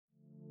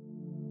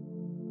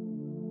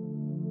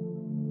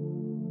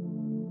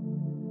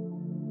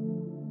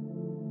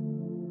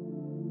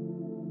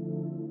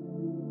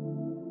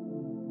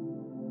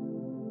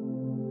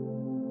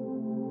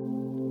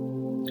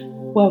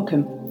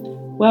Welcome.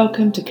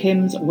 Welcome to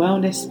Kim's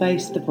Wellness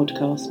Space, the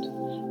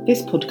podcast.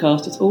 This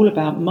podcast is all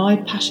about my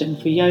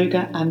passion for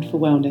yoga and for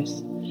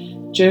wellness.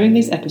 During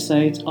these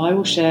episodes, I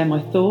will share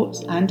my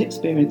thoughts and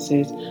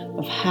experiences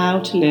of how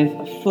to live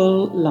a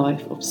full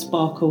life of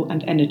sparkle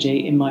and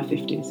energy in my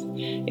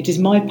 50s. It is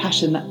my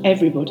passion that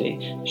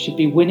everybody should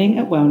be winning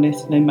at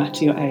wellness no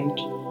matter your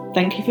age.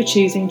 Thank you for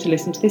choosing to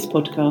listen to this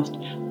podcast.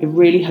 I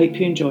really hope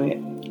you enjoy it.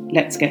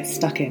 Let's get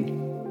stuck in.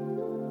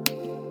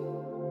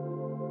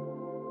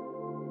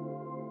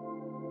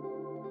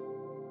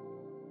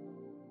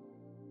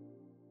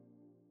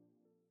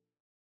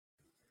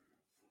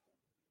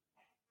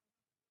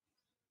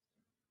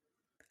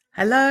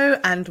 Hello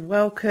and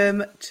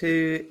welcome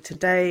to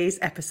today's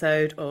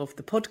episode of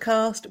the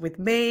podcast with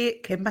me,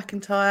 Kim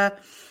McIntyre.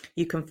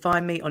 You can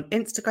find me on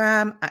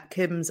Instagram at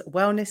Kim's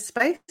Wellness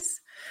Space.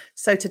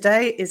 So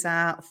today is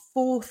our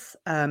fourth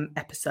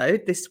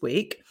episode this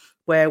week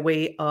where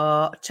we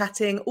are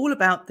chatting all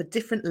about the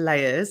different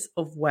layers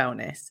of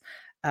wellness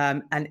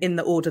and in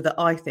the order that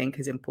I think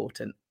is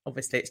important.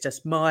 Obviously, it's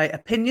just my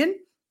opinion,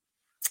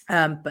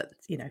 but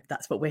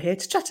that's what we're here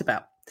to chat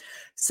about.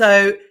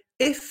 So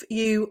if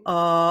you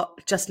are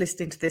just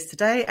listening to this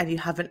today and you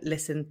haven't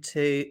listened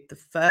to the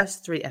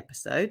first three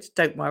episodes,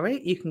 don't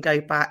worry. You can go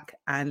back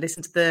and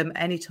listen to them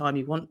anytime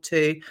you want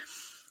to.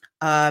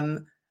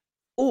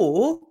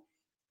 Or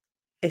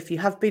if you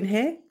have been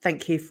here,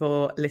 thank you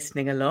for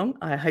listening along.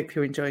 I hope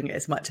you're enjoying it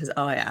as much as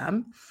I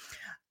am.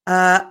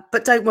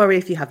 But don't worry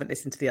if you haven't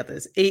listened to the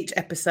others. Each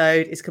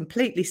episode is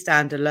completely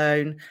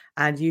standalone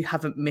and you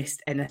haven't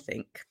missed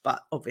anything.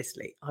 But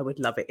obviously, I would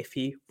love it if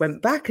you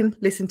went back and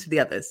listened to the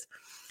others.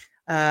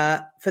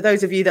 For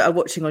those of you that are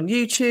watching on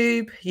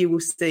YouTube, you will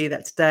see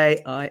that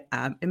today I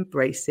am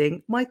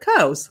embracing my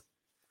curls.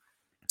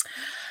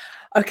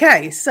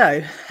 Okay,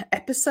 so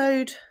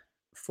episode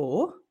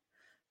 4.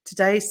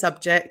 Today's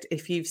subject,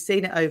 if you've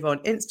seen it over on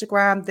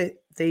Instagram,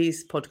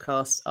 these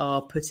podcasts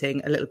are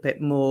putting a little bit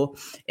more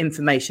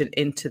information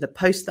into the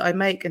post that I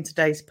make. And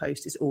today's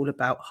post is all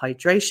about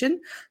hydration.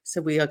 So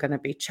we are going to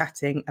be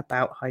chatting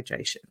about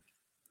hydration.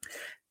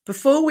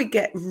 Before we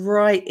get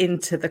right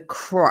into the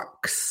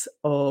crux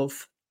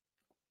of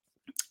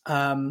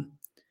hydration,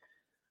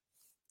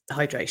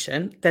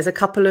 there's a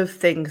couple of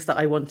things that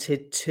I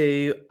wanted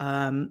to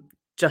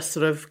just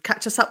sort of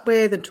catch us up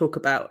with and talk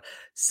about.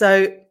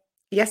 So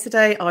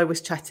yesterday I was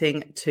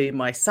chatting to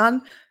my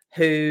son,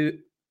 who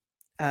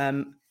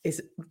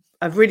is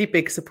a really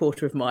big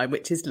supporter of mine,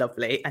 which is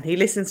lovely. And he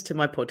listens to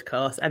my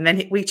podcast and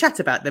then we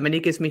chat about them and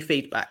he gives me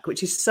feedback,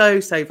 which is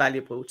so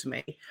valuable to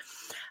me.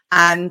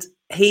 And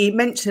he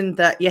mentioned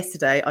that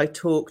yesterday I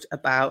talked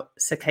about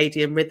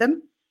circadian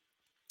rhythm,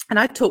 and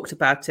I talked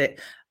about it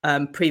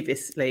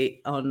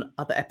previously on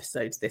other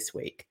episodes this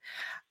week.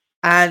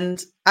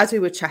 And as we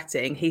were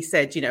chatting, he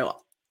said,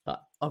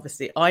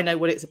 obviously I know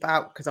what it's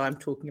about because I'm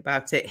talking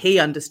about it. He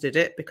understood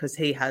it because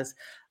he has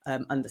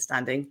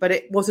understanding, but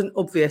it wasn't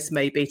obvious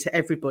maybe to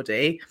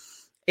everybody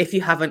if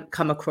you haven't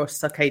come across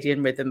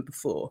circadian rhythm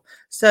before.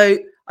 So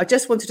I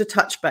just wanted to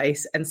touch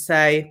base and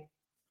say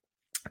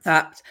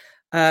that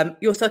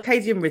your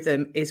circadian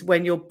rhythm is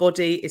when your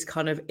body is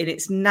kind of in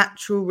its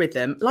natural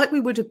rhythm, like we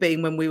would have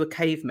been when we were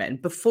cavemen,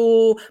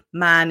 before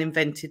man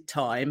invented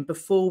time,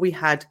 before we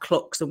had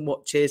clocks and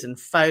watches and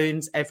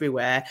phones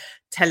everywhere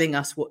telling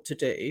us what to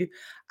do.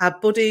 Our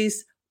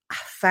bodies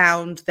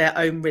found their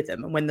own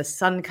rhythm. And when the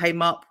sun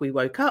came up, we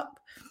woke up.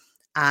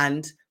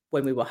 And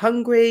when we were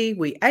hungry,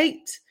 we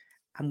ate.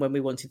 And when we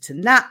wanted to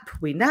nap,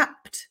 we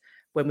napped.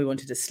 When we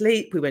wanted to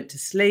sleep, we went to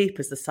sleep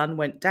as the sun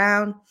went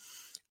down.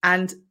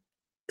 And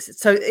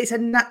so it's a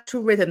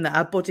natural rhythm that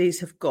our bodies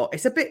have got.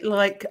 It's a bit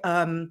like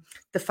the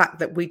fact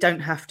that we don't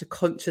have to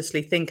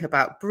consciously think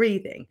about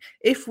breathing.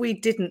 If we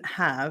didn't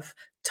have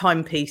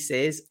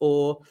timepieces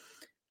or,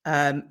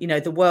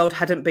 the world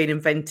hadn't been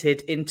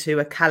invented into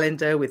a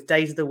calendar with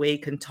days of the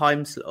week and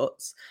time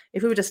slots,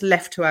 if we were just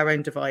left to our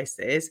own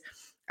devices,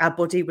 our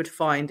body would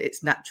find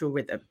its natural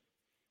rhythm.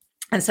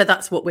 And so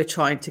that's what we're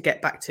trying to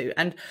get back to.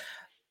 And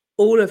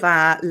all of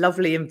our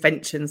lovely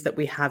inventions that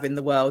we have in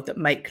the world that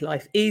make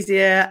life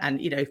easier. And,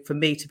 for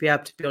me to be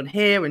able to be on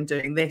here and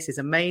doing this is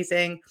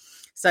amazing.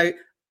 So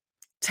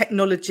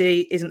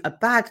technology isn't a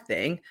bad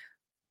thing,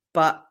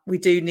 but we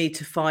do need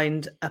to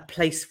find a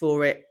place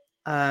for it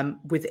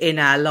within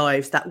our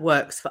lives that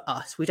works for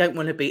us. We don't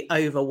want to be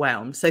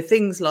overwhelmed. So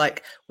things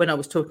like when I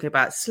was talking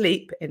about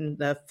sleep in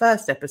the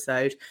first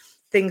episode,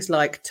 things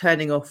like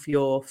turning off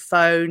your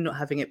phone, not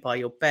having it by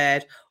your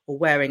bed, or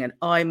wearing an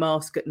eye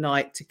mask at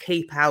night to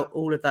keep out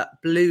all of that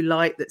blue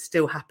light that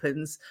still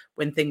happens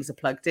when things are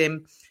plugged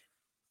in.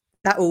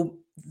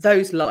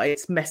 Those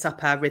lights mess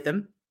up our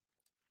rhythm.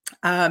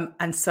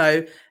 And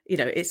so,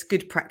 it's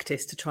good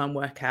practice to try and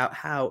work out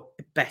how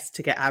best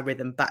to get our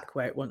rhythm back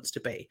where it wants to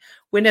be.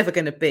 We're never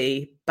going to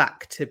be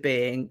back to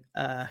being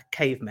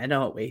cavemen,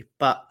 aren't we?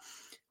 But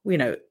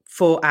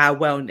for our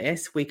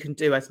wellness, we can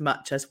do as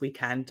much as we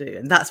can do.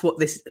 And that's what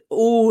this is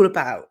all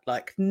about.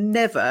 Like,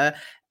 never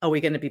are we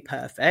going to be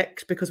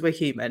perfect because we're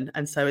human.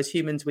 And so as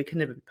humans, we can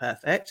never be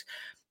perfect.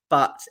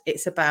 but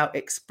it's about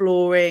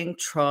exploring,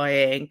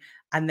 trying,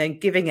 and then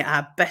giving it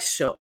our best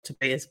shot to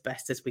be as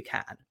best as we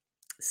can.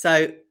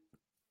 So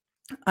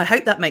I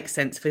hope that makes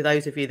sense for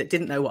those of you that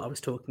didn't know what I was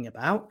talking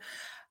about.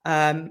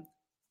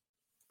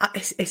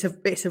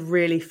 It's a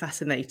really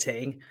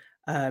fascinating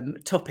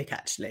topic,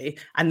 actually,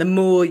 and the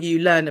more you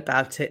learn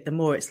about it, the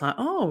more it's like,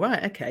 oh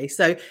right, okay.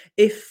 So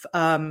if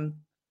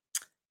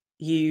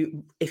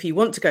you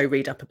want to go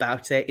read up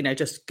about it,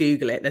 just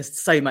Google it. There's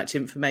so much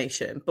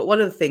information. But one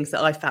of the things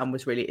that I found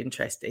was really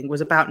interesting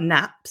was about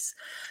naps,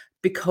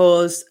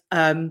 because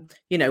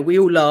we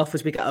all laugh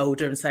as we get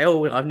older and say,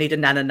 oh, I need a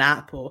nana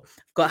nap, or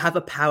I've got to have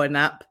a power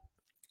nap.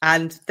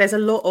 And there's a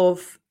lot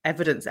of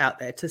evidence out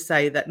there to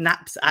say that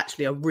naps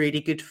actually are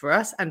really good for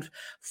us. And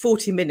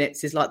 40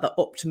 minutes is like the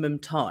optimum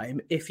time.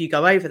 If you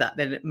go over that,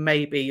 then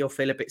maybe you'll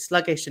feel a bit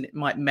sluggish and it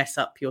might mess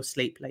up your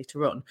sleep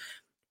later on.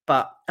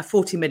 But a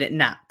 40-minute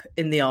nap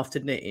in the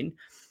afternoon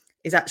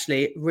is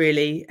actually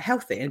really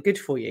healthy and good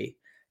for you.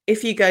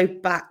 If you go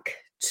back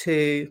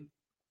to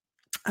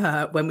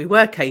when we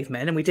were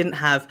cavemen and we didn't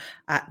have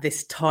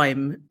this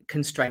time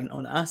constraint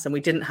on us, and we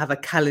didn't have a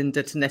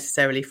calendar to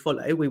necessarily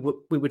follow, we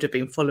would have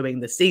been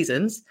following the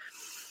seasons.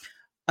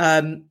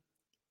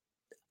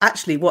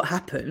 Actually, what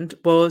happened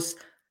was,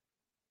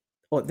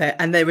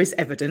 and there is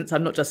evidence,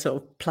 I'm not just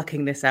sort of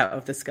plucking this out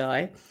of the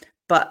sky,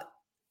 but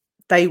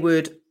they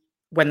would,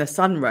 when the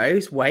sun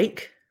rose,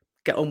 wake,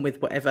 get on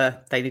with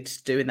whatever they needed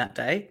to do in that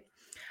day.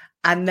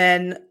 And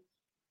then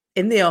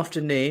in the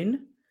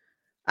afternoon,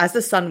 as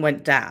the sun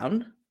went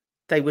down,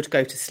 they would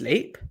go to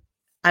sleep.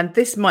 And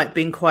this might have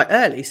been quite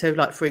early. So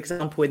like, for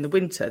example, in the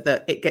winter,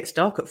 that it gets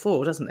dark at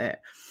 4, doesn't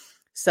it?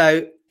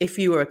 So if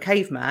you were a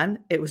caveman,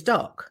 it was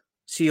dark.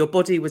 So your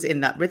body was in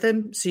that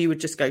rhythm. So you would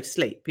just go to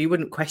sleep. You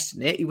wouldn't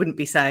question it. You wouldn't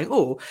be saying,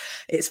 oh,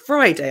 it's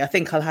Friday, I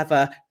think I'll have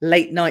a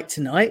late night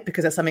tonight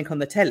because there's something on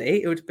the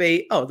telly. It would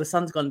be, oh, the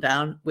sun's gone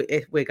down,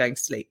 we're going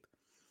to sleep.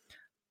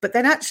 But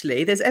then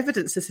actually there's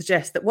evidence to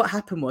suggest that what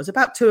happened was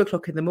about 2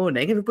 o'clock in the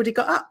morning, everybody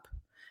got up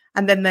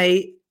and then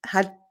they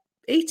had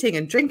eating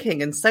and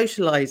drinking and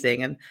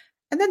socializing, and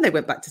then they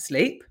went back to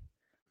sleep,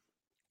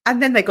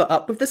 and then they got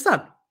up with the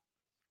sun.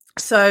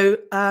 So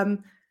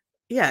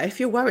if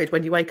you're worried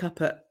when you wake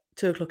up at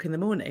 2 o'clock in the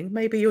morning,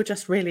 maybe you're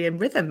just really in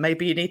rhythm.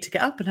 Maybe you need to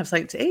get up and have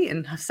something to eat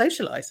and have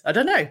socialize. I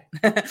don't know.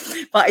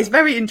 But it's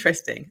very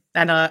interesting,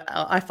 and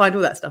I find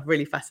all that stuff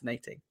really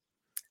fascinating.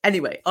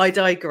 Anyway, I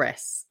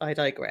digress.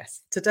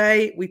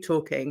 Today we're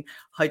talking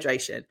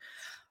hydration.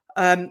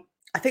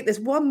 I think there's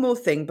one more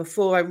thing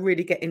before I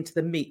really get into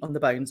the meat on the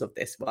bones of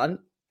this one,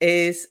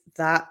 is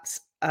that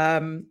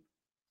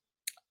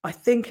I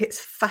think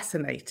it's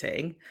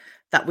fascinating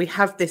that we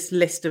have this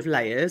list of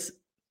layers.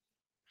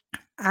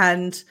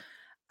 And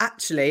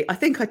actually, I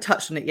think I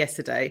touched on it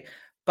yesterday,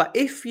 but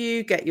if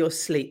you get your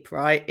sleep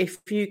right, if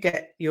you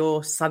get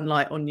your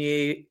sunlight on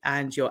you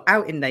and you're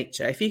out in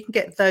nature, if you can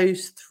get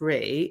those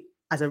 3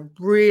 as a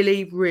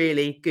really,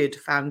 really good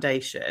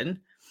foundation,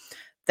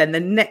 then the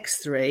next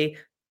 3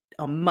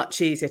 are much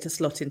easier to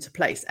slot into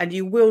place. And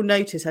you will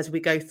notice as we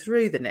go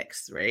through the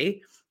next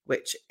 3,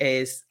 which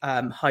is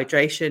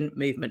hydration,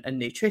 movement, and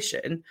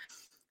nutrition,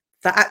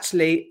 that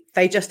actually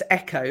they just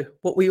echo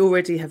what we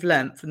already have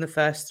learned from the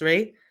first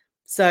 3.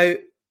 So,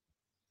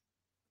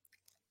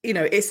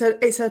 it's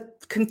a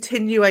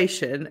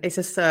continuation, it's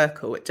a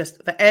circle. It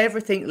just, that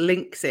everything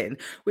links in,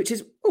 which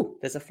is, oh,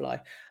 there's a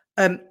fly,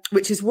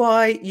 which is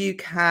why you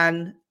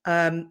can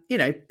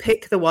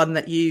pick the one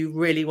that you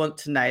really want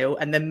to nail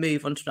and then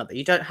move on to another.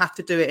 You don't have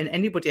to do it in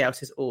anybody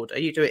else's order.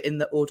 You do it in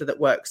the order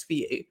that works for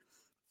you.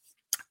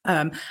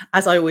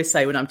 As I always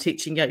say when I'm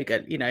teaching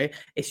yoga,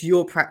 it's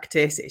your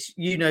practice, it's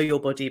your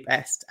body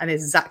best, and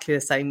exactly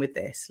the same with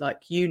this.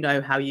 Like,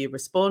 how you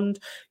respond,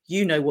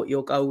 what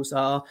your goals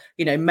are.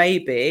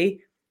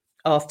 Maybe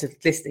after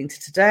listening to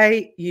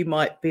today, you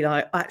might be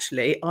like,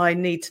 actually, I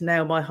need to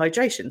nail my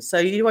hydration. So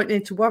you won't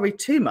need to worry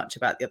too much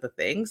about the other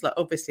things. Like,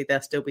 obviously,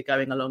 they'll still be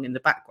going along in the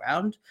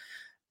background,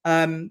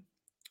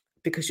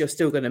 because you're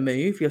still going to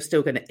move, you're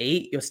still going to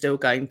eat, you're still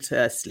going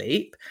to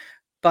sleep.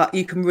 But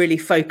you can really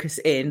focus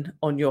in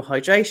on your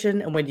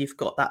hydration. And when you've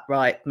got that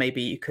right,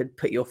 maybe you could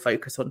put your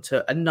focus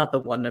onto another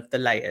one of the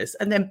layers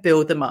and then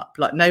build them up.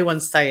 Like, no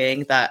one's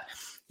saying that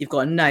you've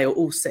got to nail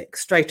all 6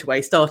 straight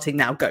away, starting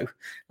now, go.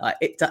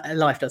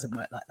 Life doesn't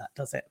work like that,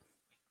 does it?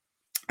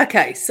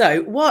 Okay,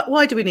 so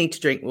why do we need to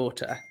drink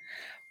water?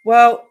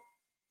 Well,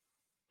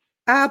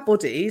 our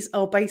bodies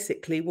are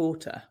basically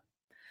water.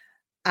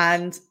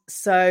 And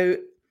so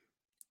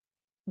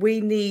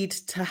we need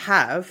to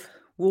have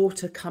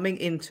water coming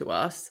into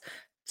us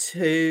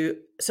to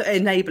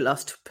enable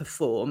us to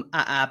perform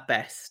at our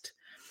best.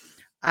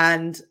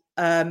 And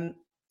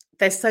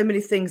there's so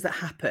many things that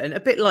happen, a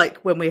bit like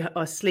when we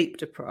are sleep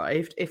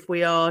deprived. If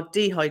we are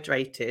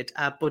dehydrated,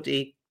 our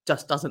body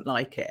just doesn't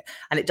like it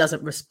and it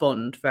doesn't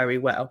respond very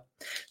well.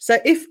 So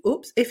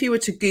if you were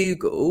to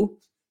Google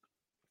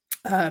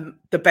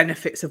the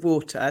benefits of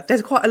water,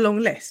 there's quite a long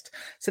list.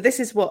 So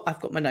this is what I've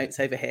got my notes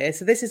over here.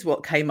 So this is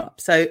what came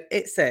up. So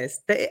it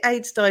says that it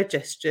aids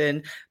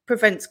digestion,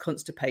 prevents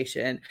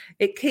constipation,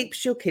 it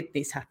keeps your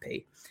kidneys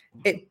happy,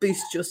 it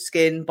boosts your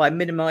skin by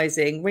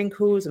minimizing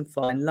wrinkles and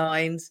fine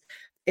lines,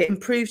 it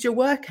improves your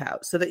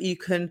workout so that you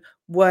can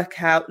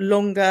work out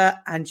longer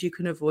and you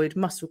can avoid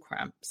muscle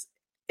cramps,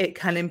 it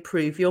can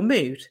improve your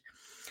mood,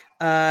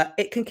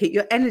 it can keep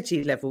your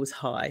energy levels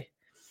high.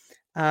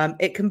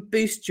 It can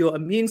boost your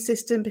immune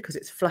system because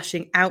it's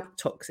flushing out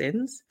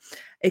toxins.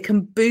 It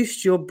can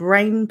boost your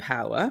brain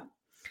power.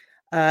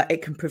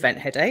 It can prevent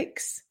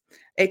headaches.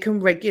 It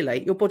can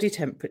regulate your body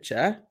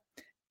temperature.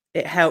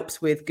 It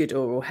helps with good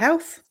oral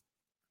health,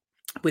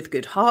 with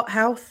good heart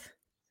health.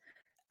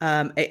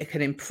 It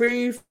can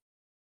improve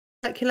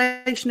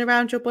circulation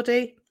around your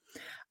body.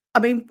 I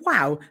mean,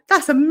 wow,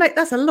 that's a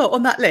lot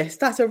on that list.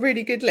 That's a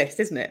really good list,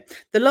 isn't it?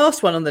 The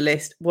last one on the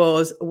list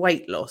was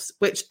weight loss,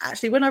 which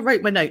actually, when I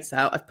wrote my notes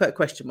out, I've put a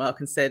question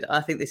mark and said,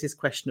 I think this is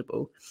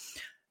questionable.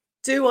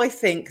 Do I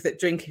think that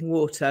drinking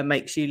water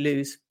makes you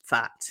lose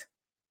fat?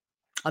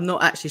 I'm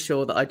not actually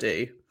sure that I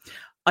do.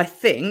 I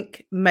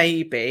think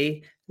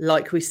maybe,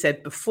 like we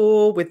said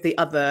before, with the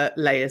other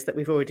layers that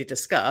we've already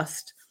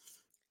discussed,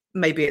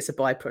 maybe it's a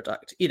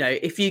byproduct. You know,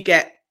 if you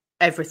get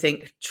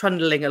everything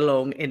trundling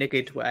along in a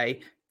good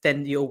way,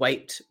 then your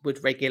weight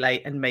would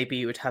regulate and maybe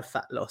you would have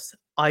fat loss.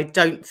 I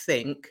don't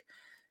think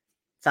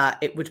that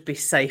it would be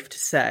safe to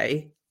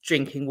say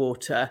drinking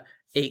water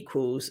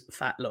equals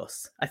fat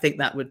loss. I think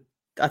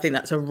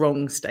that's a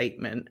wrong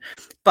statement.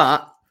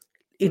 But,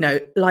 you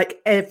know, like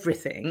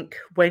everything,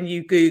 when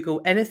you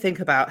Google anything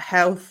about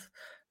health,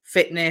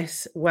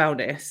 fitness,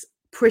 wellness,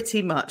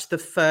 pretty much the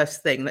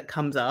first thing that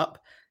comes up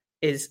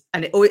is,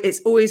 and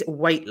it's always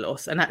weight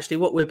loss. And actually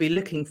what we'll be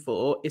looking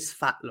for is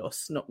fat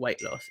loss, not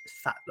weight loss,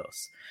 it's fat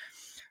loss.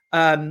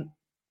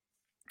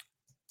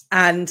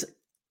 And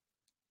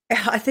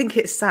I think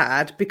it's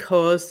sad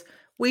because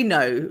we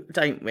know,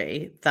 don't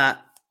we,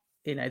 that,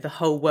 you know, the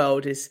whole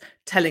world is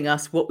telling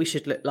us what we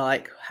should look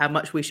like, how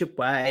much we should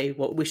weigh,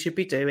 what we should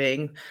be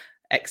doing,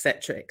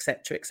 etc.,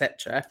 etc.,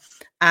 etc.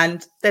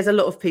 And there's a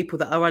lot of people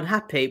that are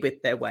unhappy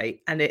with their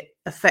weight and it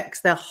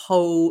affects their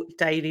whole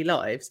daily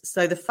lives.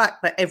 So the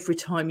fact that every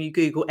time you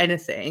Google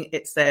anything,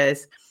 it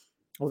says,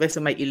 well, this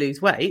will make you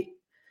lose weight,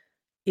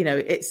 you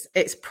know,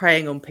 it's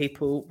preying on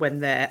people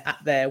when they're at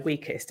their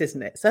weakest,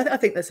 isn't it? So I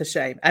think that's a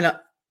shame. And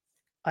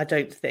I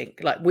don't think,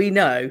 like, we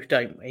know,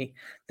 don't we,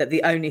 that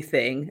the only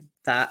thing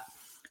that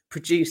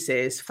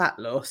produces fat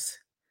loss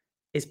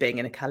is being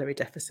in a calorie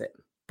deficit.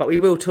 But we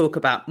will talk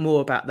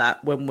more about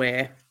that when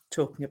we're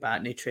talking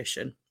about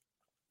nutrition.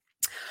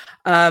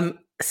 So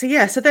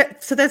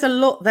there's a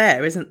lot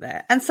there, isn't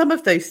there? And some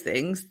of those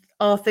things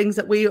are things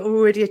that we are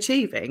already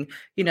achieving.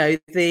 You know,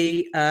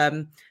 the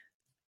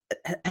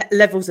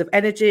levels of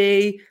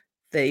energy,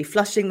 the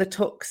flushing the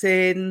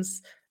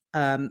toxins,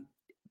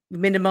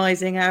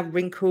 minimizing our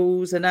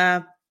wrinkles and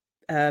our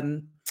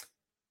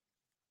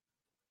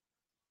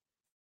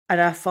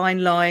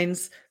fine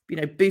lines, you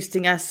know,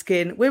 boosting our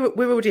skin. We're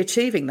already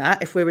achieving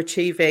that if we're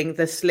achieving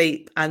the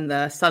sleep and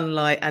the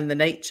sunlight and the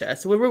nature.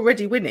 So we're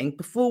already winning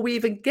before we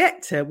even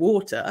get to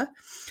water.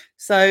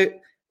 So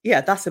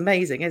yeah, that's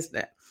amazing, isn't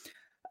it?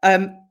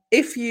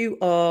 If you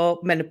are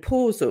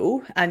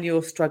menopausal and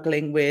you're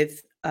struggling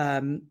with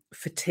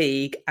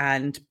fatigue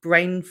and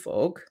brain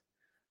fog,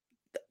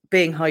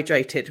 being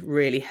hydrated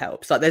really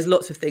helps. Like, there's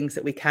lots of things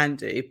that we can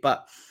do,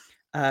 but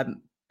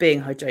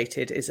being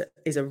hydrated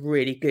is a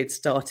really good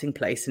starting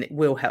place, and it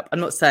will help. I'm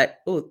not saying,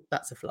 oh,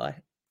 that's a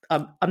fly.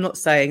 I'm not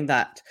saying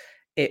that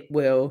it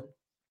will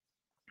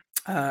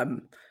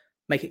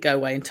make it go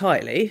away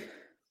entirely,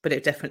 but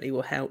it definitely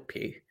will help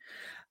you.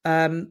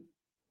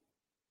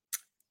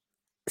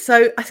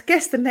 So I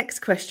guess the next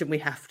question we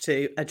have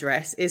to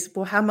address is,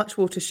 well, how much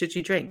water should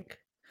you drink?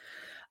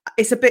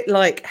 It's a bit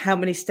like, how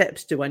many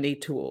steps do I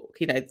need to walk?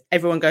 You know,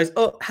 everyone goes,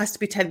 oh, it has to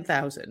be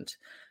 10,000.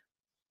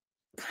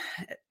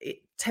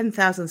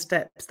 10,000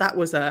 steps. That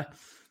was an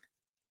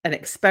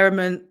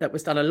experiment that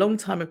was done a long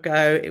time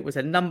ago. It was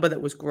a number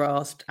that was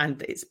grasped, and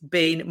it's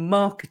been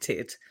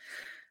marketed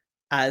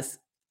as,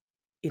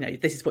 you know,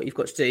 this is what you've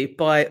got to do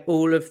by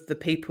all of the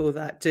people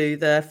that do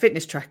the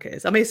fitness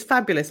trackers. I mean, it's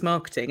fabulous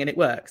marketing and it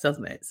works,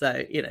 doesn't it?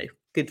 So, you know,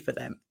 good for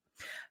them.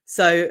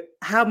 So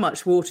how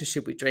much water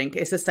should we drink?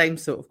 It's the same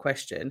sort of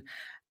question.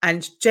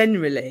 And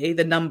generally,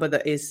 the number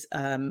that is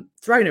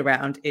thrown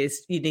around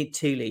is you need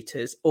 2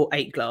 litres or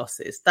 8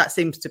 glasses. That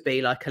seems to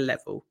be like a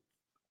level.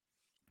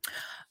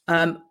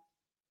 But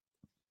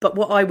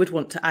what I would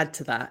want to add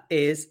to that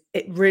is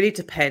it really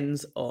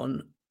depends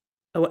on,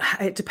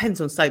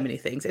 so many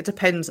things. It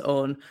depends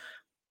on,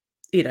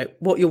 you know,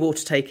 what your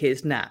water intake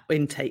is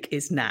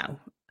now.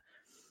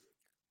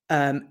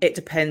 It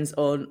depends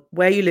on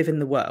where you live in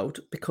the world,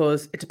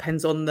 because it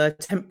depends on the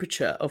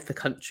temperature of the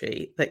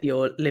country that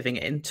you're living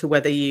in to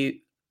whether you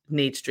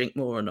need to drink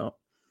more or not.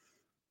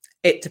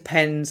 It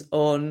depends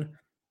on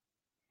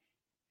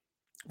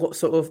what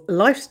sort of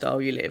lifestyle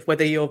you live,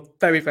 whether you're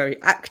very,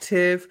 very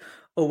active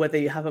or whether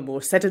you have a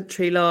more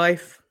sedentary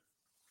life.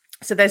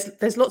 So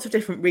there's lots of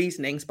different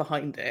reasonings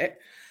behind it.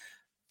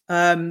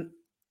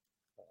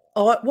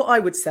 What I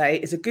would say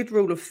is a good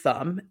rule of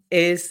thumb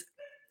is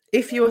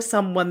if you're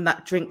someone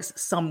that drinks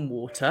some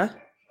water,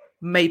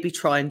 maybe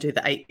try and do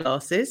the 8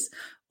 glasses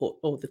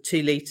or the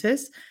 2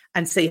 litres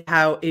and see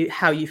how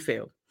you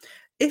feel.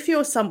 If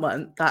you're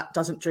someone that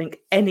doesn't drink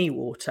any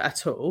water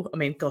at all, I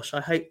mean, gosh,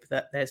 I hope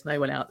that there's no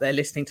one out there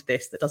listening to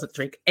this that doesn't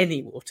drink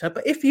any water.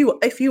 But if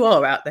you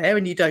are out there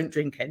and you don't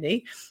drink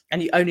any,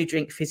 and you only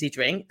drink fizzy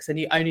drinks and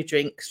you only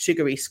drink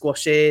sugary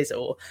squashes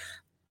or,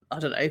 I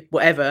don't know,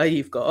 whatever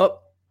you've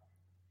got,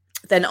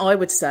 then I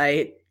would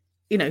say,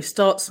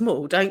 start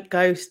small. Don't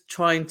go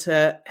trying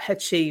to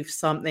achieve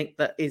something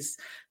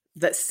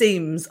that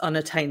seems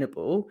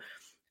unattainable.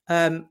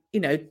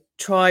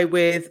 Try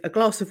with a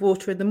glass of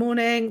water in the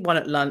morning, one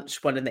at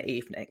lunch, one in the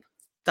evening.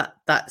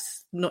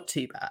 That's not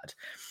too bad.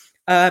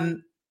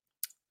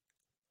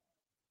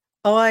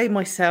 I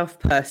myself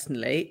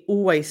personally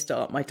always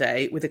start my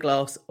day with a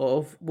glass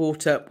of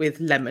water with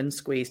lemon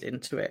squeezed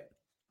into it.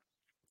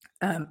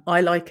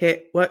 I like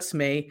it, works for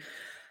me.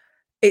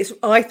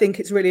 I think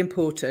it's really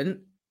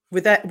important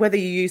with that, whether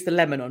you use the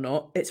lemon or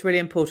not, it's really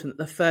important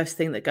that the first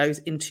thing that goes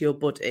into your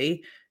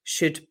body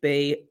should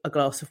be a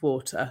glass of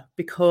water,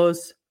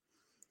 because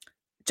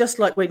just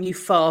like when you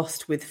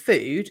fast with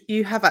food,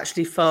 you have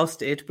actually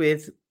fasted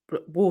with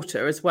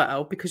water as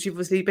well, because you've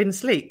obviously been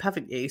asleep,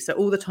 haven't you? So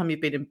all the time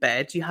you've been in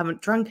bed, you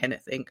haven't drunk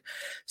anything.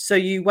 So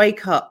you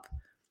wake up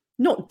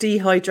not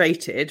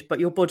dehydrated, but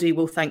your body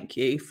will thank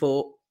you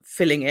for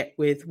filling it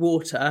with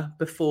water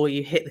before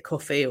you hit the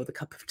coffee or the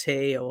cup of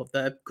tea or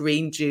the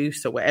green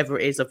juice or whatever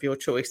it is of your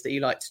choice that you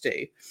like to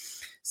do.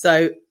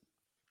 So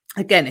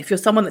again, if you're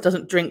someone that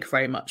doesn't drink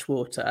very much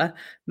water,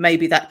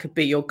 maybe that could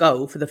be your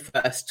goal for the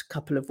first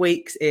couple of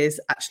weeks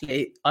is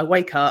actually, I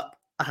wake up,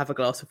 I have a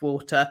glass of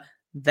water,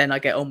 then I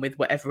get on with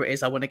whatever it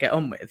is I want to get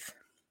on with.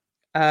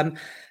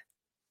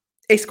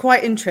 It's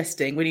quite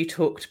interesting when you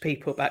talk to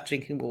people about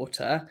drinking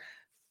water.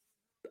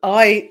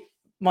 I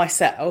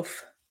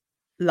myself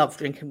love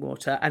drinking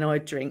water and I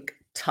drink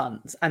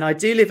tons. And I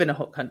do live in a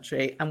hot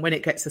country. And when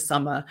it gets to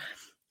summer,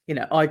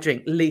 I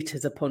drink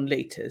litres upon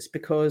litres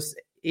because,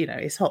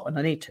 it's hot and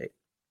I need to.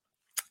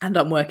 And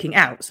I'm working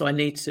out, so I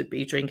need to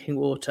be drinking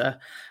water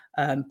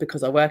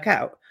because I work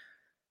out.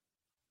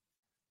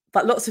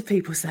 But lots of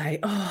people say,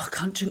 oh, I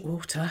can't drink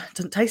water. It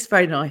doesn't taste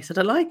very nice. I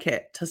don't like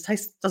it.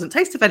 Doesn't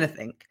taste of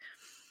anything.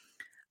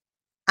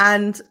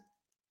 And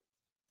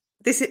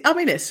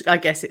I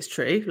guess it's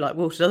true. Like,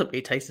 water doesn't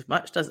really taste as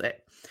much, does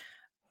it?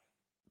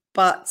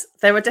 But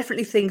there are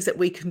definitely things that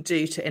we can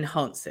do to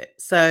enhance it.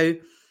 So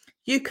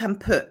you can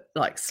put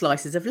like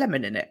slices of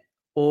lemon in it,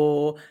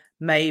 or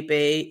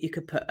maybe you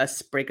could put a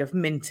sprig of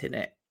mint in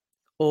it.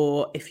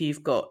 Or if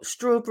you've got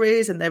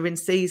strawberries and they're in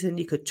season,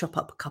 you could chop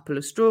up a couple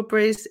of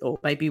strawberries, or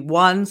maybe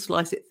one,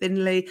 slice it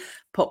thinly,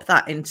 pop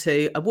that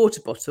into a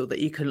water bottle that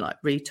you can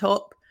like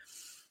retop,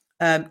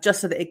 just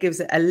so that it gives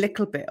it a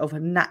little bit of a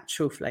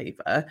natural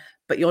flavour,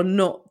 but you're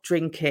not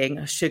drinking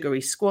a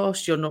sugary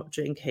squash, you're not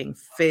drinking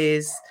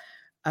fizz,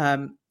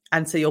 and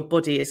so your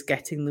body is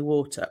getting the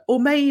water. Or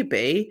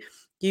maybe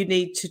you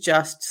need to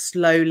just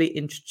slowly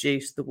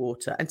introduce the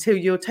water until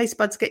your taste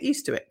buds get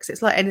used to it. Because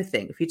it's like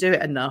anything. If you do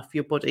it enough,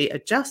 your body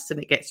adjusts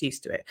and it gets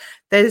used to it.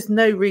 There's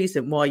no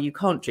reason why you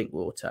can't drink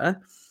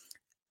water.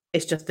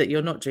 It's just that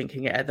you're not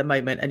drinking it at the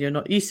moment and you're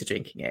not used to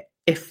drinking it.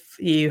 If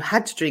you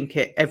had to drink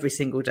it every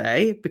single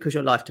day because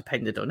your life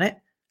depended on it,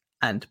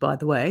 and by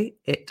the way,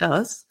 it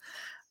does,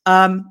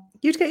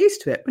 you'd get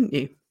used to it, wouldn't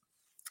you?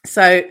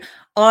 So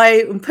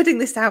I am putting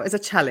this out as a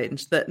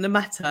challenge that no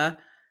matter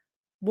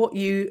what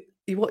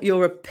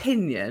your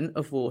opinion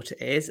of water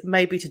is,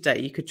 maybe today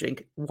you could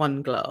drink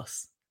 1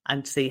 glass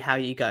and see how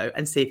you go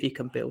and see if you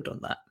can build on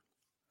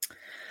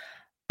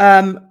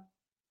that.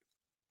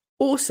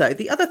 Also,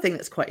 the other thing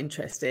that's quite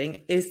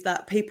interesting is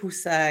that people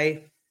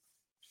say,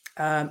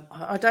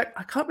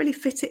 I can't really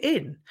fit it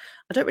in.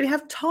 I don't really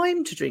have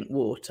time to drink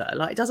water.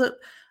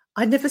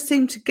 I never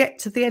seem to get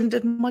to the end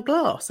of my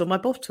glass or my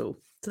bottle.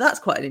 So that's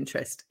quite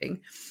interesting.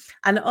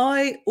 And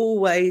I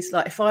always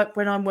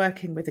when I'm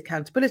working with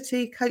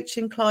accountability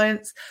coaching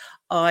clients,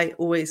 I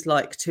always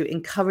like to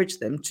encourage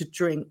them to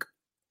drink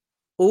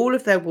all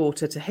of their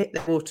water to hit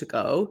their water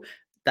goal,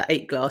 that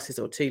 8 glasses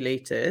or 2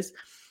 litres,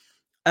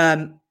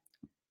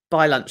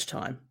 by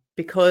lunchtime,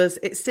 because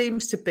it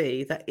seems to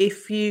be that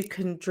if you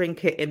can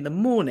drink it in the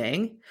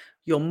morning,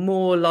 you're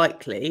more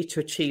likely to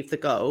achieve the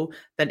goal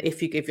than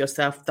if you give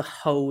yourself the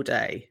whole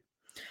day.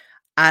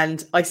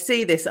 And I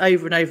see this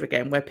over and over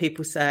again where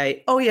people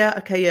say, oh, yeah,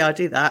 okay, yeah, I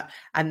do that.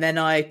 And then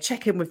I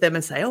check in with them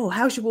and say, oh,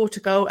 how's your water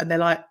go? And they're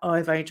like, oh,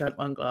 I've only drunk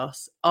 1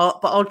 glass, but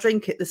I'll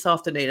drink it this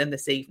afternoon and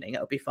this evening.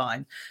 It'll be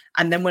fine.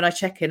 And then when I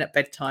check in at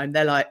bedtime,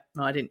 they're like,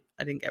 no, I didn't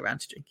get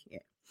around to drinking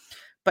it.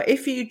 But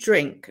if you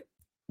drink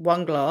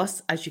 1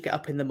 glass as you get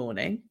up in the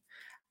morning,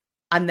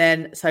 and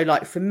then, so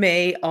like for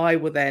me, I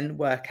will then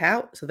work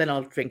out. So then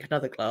I'll drink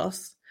another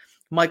glass.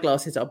 My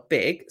glasses are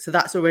big. So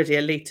that's already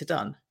a litre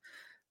done.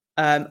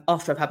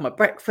 After I've had my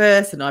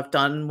breakfast and I've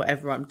done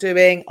whatever I'm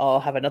doing,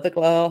 I'll have another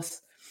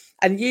glass.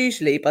 And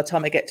usually by the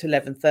time I get to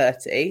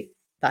 11:30,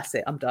 that's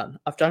it, I'm done.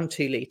 I've done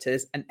 2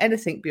 litres, and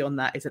anything beyond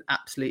that is an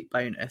absolute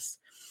bonus.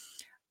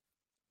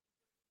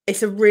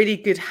 It's a really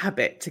good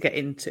habit to get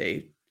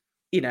into.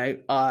 You know,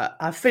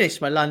 I've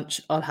finished my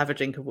lunch, I'll have a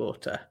drink of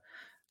water.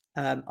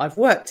 I've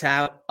worked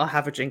out, I'll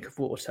have a drink of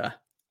water.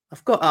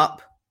 I've got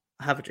up,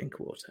 I'll have a drink of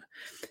water.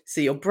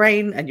 So your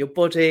brain and your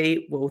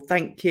body will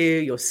thank you.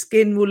 Your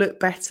skin will look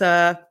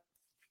better.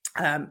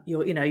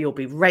 You'll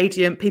be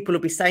radiant. People will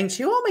be saying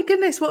to you, "Oh my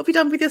goodness, what have you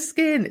done with your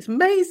skin? It's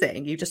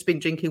amazing. You've just been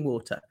drinking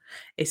water.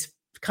 It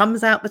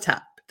comes out the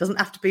tap. It doesn't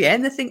have to be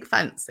anything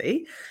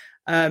fancy."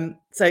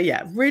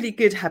 Really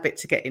good habit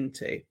to get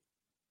into.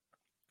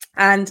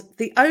 And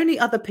the only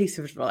other piece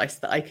of advice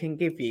that I can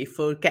give you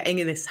for getting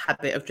in this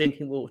habit of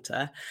drinking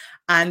water,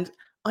 and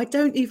I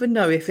don't even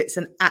know if it's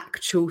an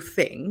actual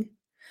thing,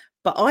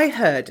 but I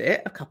heard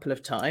it a couple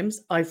of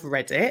times, I've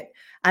read it,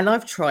 and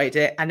I've tried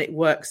it, and it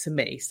works for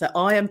me. So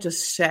I am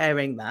just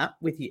sharing that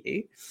with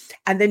you.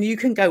 And then you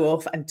can go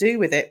off and do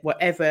with it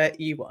whatever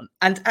you want.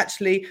 And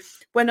actually,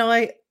 when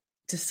I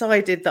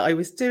decided that I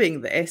was doing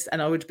this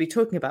and I would be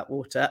talking about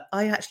water,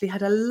 I actually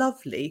had a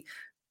lovely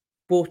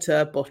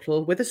water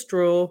bottle with a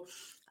straw,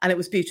 and it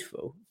was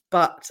beautiful.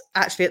 But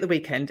actually at the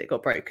weekend it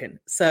got broken.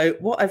 So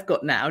what I've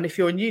got now, and if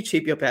you're on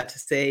YouTube you'll be able to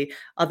see,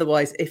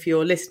 otherwise if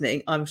you're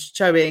listening, I'm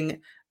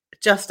showing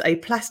just a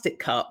plastic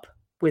cup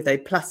with a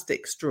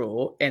plastic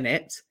straw in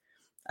it.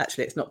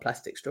 Actually it's not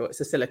plastic straw, it's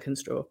a silicone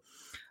straw,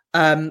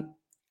 and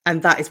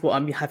that is what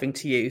I'm having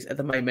to use at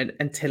the moment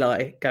until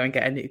I go and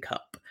get a new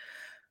cup.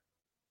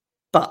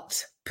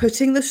 But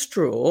putting the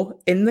straw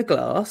in the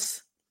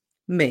glass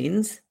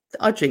means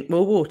that I drink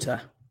more water.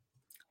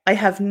 I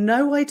have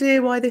no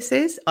idea why this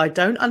is. I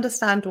don't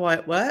understand why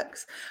it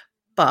works.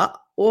 But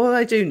all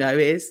I do know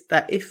is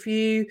that if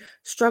you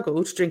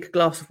struggle to drink a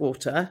glass of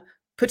water,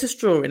 put a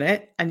straw in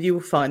it and you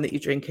will find that you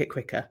drink it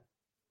quicker.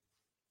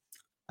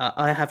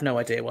 I have no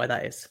idea why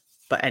that is.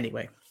 But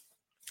anyway,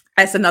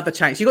 that's another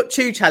challenge. You've got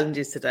 2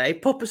 challenges today.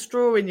 Pop a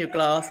straw in your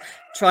glass.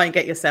 Try and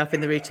get yourself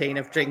in the routine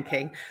of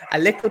drinking a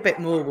little bit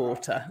more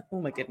water. Oh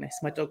my goodness,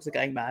 my dogs are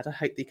going mad. I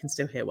hope you can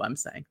still hear what I'm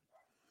saying.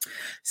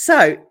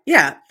 So,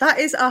 that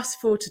is us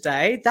for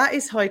today. That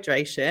is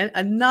hydration,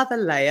 another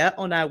layer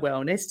on our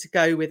wellness to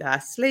go with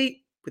our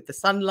sleep, with the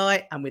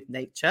sunlight, and with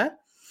nature.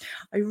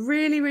 I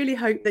really, really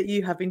hope that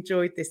you have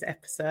enjoyed this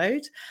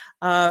episode.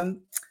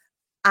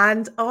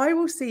 And I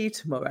will see you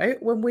tomorrow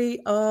when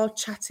we are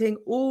chatting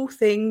all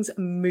things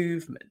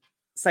movement.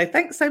 So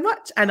thanks so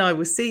much, and I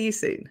will see you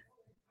soon.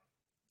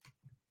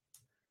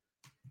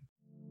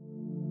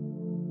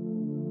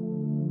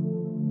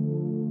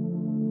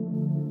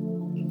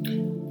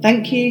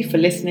 Thank you for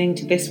listening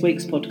to this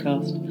week's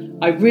podcast.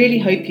 I really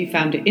hope you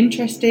found it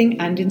interesting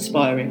and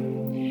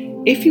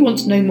inspiring. If you want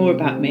to know more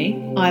about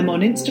me, I'm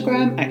on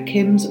Instagram at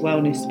Kim's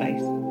Wellness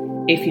Space.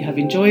 If you have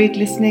enjoyed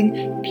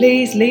listening,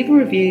 please leave a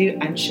review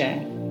and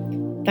share.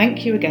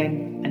 Thank you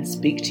again, and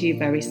speak to you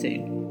very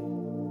soon.